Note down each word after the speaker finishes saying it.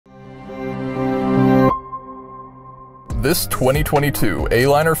This 2022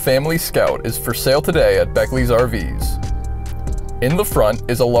 ALiner Family Scout is for sale today at Beckley's RVs. In the front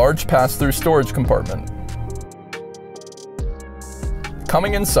is a large pass-through storage compartment.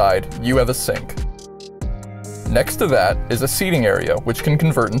 Coming inside, you have a sink. Next to that is a seating area which can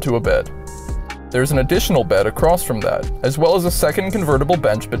convert into a bed. There's an additional bed across from that, as well as a second convertible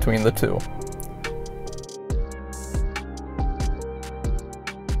bench between the two.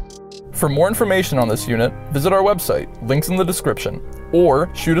 For more information on this unit, visit our website, links in the description, or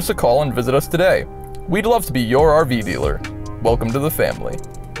shoot us a call and visit us today. We'd love to be your RV dealer. Welcome to the family.